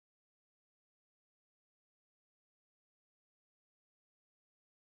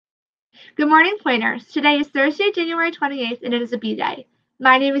Good morning, Pointers. Today is Thursday, January 28th, and it is a B Day.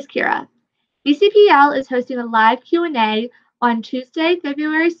 My name is Kira. BCPL is hosting a live Q&A on Tuesday,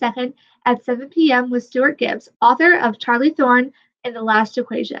 February 2nd at 7 p.m. with Stuart Gibbs, author of Charlie Thorne and The Last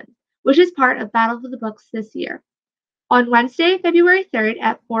Equation, which is part of Battle of the Books this year. On Wednesday, February 3rd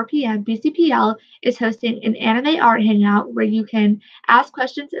at 4 p.m., BCPL is hosting an anime art hangout where you can ask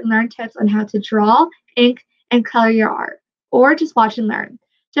questions and learn tips on how to draw, ink, and color your art, or just watch and learn.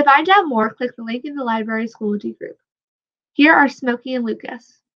 To find out more, click the link in the library Schoology group. Here are Smokey and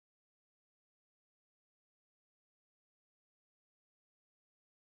Lucas.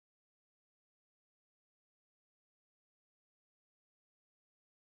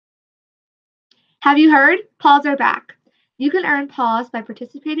 Have you heard? Paws are back. You can earn paws by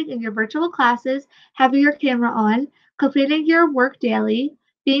participating in your virtual classes, having your camera on, completing your work daily,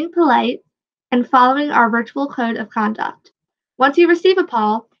 being polite, and following our virtual code of conduct. Once you receive a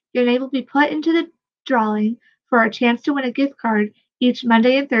paw, your name will be put into the drawing for a chance to win a gift card each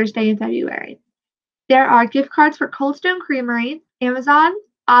Monday and Thursday in February. There are gift cards for Cold Stone Creamery, Amazon,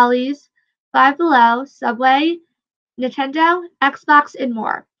 Ollie's, Five Below, Subway, Nintendo, Xbox, and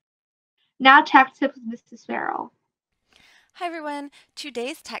more. Now tech tip with Mrs. Farrell. Hi everyone,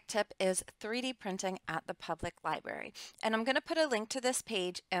 today's tech tip is 3D printing at the public library, and I'm going to put a link to this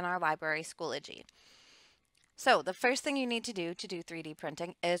page in our library Schoology. So the first thing you need to do 3D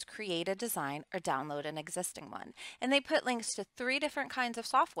printing is create a design or download an existing one. And they put links to 3 different kinds of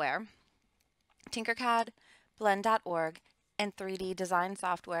software: Tinkercad, Blend.org, and 3D design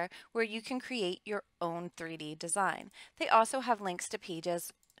software where you can create your own 3D design. They also have links to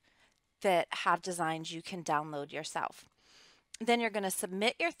pages that have designs you can download yourself. Then you're going to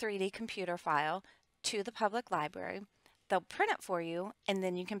submit your 3D computer file to the public library. They'll print it for you, and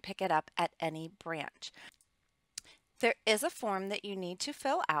then you can pick it up at any branch. There is a form that you need to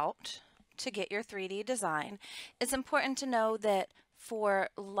fill out to get your 3D design. It's important to know that for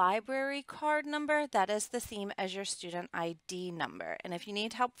library card number, that is the same as your student ID number. And if you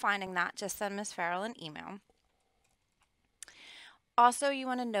need help finding that, just send Ms. Farrell an email. Also, you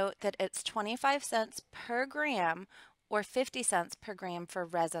want to note that it's 25 cents per gram or 50 cents per gram for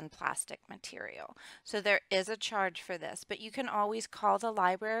resin plastic material. So there is a charge for this, but you can always call the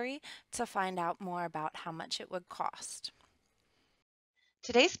library to find out more about how much it would cost.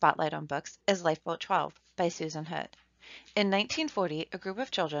 Today's Spotlight on Books is Lifeboat 12 by Susan Hood. In 1940, a group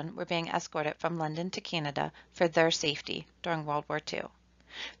of children were being escorted from London to Canada for their safety during World War II.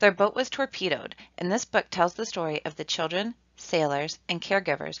 Their boat was torpedoed, and this book tells the story of the children, sailors, and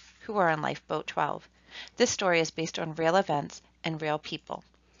caregivers who were on Lifeboat 12. This story is based on real events and real people.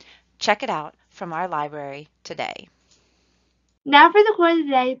 Check it out from our library today. Now for the quote of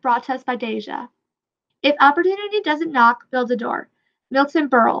the day, brought to us by Deja. If opportunity doesn't knock, build a door. Milton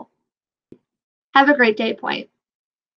Berle. Have a great day, Point.